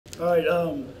All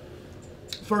right.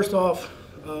 First off,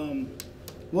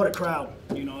 what a crowd!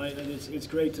 You know, it's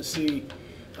great to see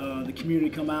the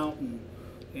community come out, and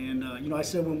you know, I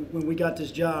said when we got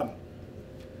this job,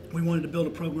 we wanted to build a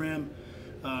program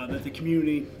that the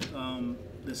community,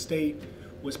 the state,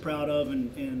 was proud of,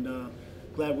 and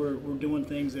glad we're doing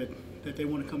things that they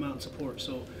want to come out and support.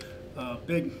 So,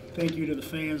 big thank you to the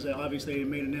fans. Obviously, they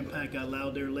made an impact. Got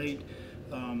loud there late.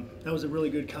 That was a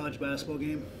really good college basketball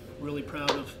game. Really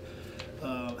proud of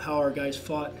how our guys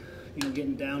fought, you know,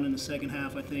 getting down in the second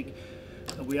half. I think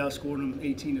we outscored them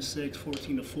 18-6,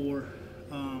 14-4.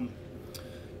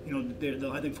 You know,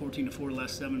 I think 14-4 the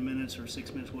last 7 minutes or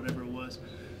 6 minutes, whatever it was.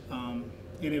 And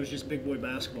it was just big boy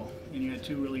basketball. And you had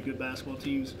two really good basketball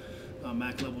teams,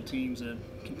 MAC level teams,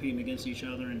 competing against each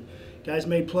other. And guys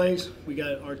made plays.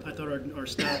 I thought our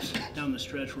stops down the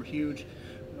stretch were huge.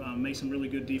 Made some really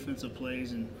good defensive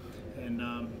plays, and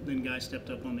then guys stepped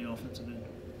up on the offensive end.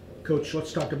 Coach,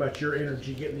 let's talk about your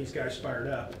energy getting these guys fired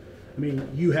up. I mean,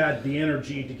 you had the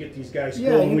energy to get these guys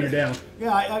going when you're down.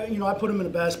 Yeah, I put them in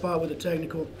a bad spot with the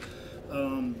technical,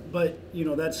 but you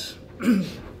know that's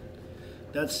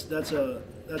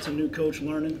a new coach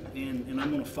learning, and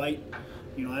I'm going to fight.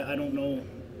 You know, I don't know.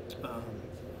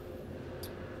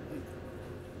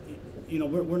 You know,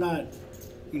 we're not.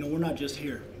 You know, we're not just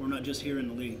here. We're not just here in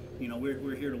the league. You know,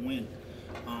 we're here to win.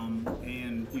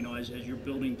 And you know, as you're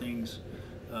building things,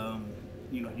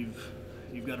 you know,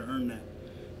 you've got to earn that.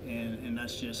 And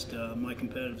that's just my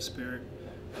competitive spirit,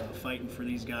 fighting for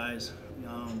these guys.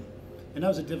 And that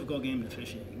was a difficult game to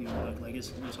officiate. You know, like it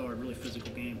was hard, really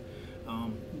physical game.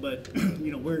 But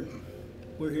you know,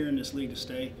 we're here in this league to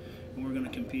stay, and we're going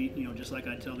to compete. You know, just like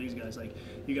I tell these guys, like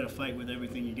you got to fight with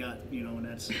everything you got. You know, and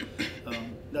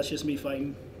that's just me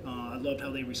fighting. I loved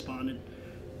how they responded.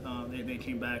 They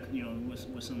came back, you know,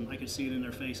 with some. I could see it in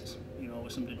their faces. You know,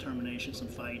 with some determination, some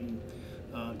fight, and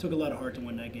took a lot of heart to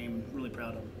win that game. Really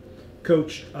proud of them.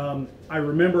 Coach, I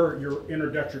remember your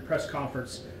introductory press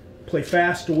conference. Play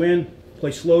fast to win.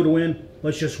 Play slow to win.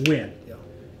 Let's just win. Yeah.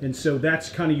 And so that's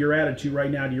kind of your attitude right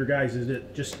now to your guys, is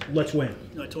that just let's win.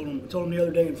 I told them the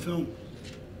other day in film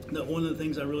that one of the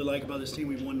things I really like about this team,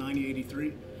 we won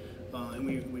 90-83,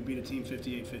 and we beat a team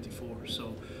 58-54.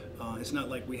 So it's not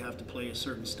like we have to play a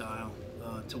certain style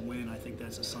to win. I think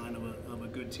that's a sign of a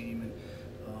good team. And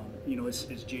you know, it's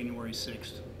January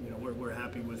 6th. You know, we're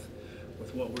happy with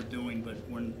what we're doing, but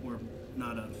we're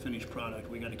not a finished product.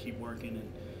 We got to keep working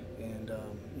and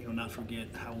you know, not forget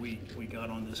how we got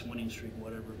on this winning streak,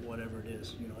 whatever it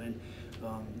is. You know, and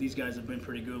these guys have been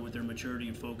pretty good with their maturity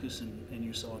and focus, and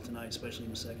you saw it tonight, especially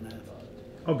in the second half.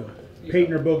 I'll go.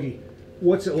 Peyton or Boogie,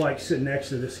 what's it like sitting next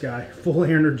to this guy, full of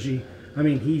energy? I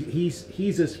mean,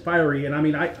 he's as fiery, and I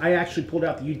mean, I actually pulled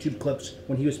out the YouTube clips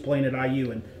when he was playing at IU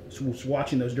and was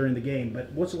watching those during the game.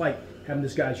 But what's it like having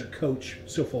this guy as your coach,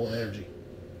 so full of energy?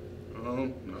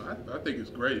 No, I think it's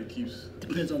great. It keeps.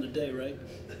 Depends on the day, right?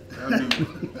 I mean,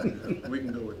 we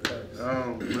can go with that.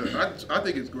 But I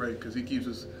think it's great because he keeps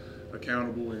us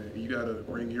accountable, and you got to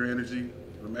bring your energy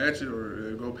or match it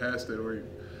or go past it, or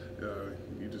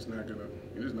you're just not gonna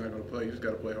play. You just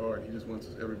got to play hard. He just wants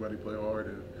everybody to play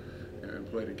hard and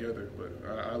play together. But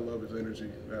I love his energy.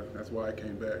 That's why I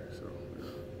came back. So.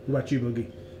 What about you,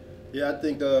 Boogie? Yeah, I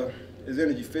think his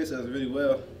energy fits us really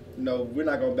well. You know, we're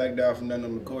not going to back down from nothing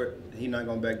on the court. He's not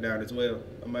going to back down as well,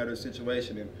 no matter the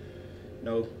situation. And, you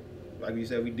know, like you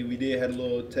said, we did have a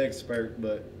little tech spurt,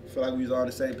 but I feel like we was on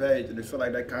the same page, and I feel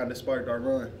like that kind of sparked our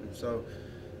run. And so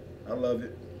I love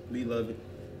it. We love it.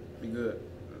 Be good.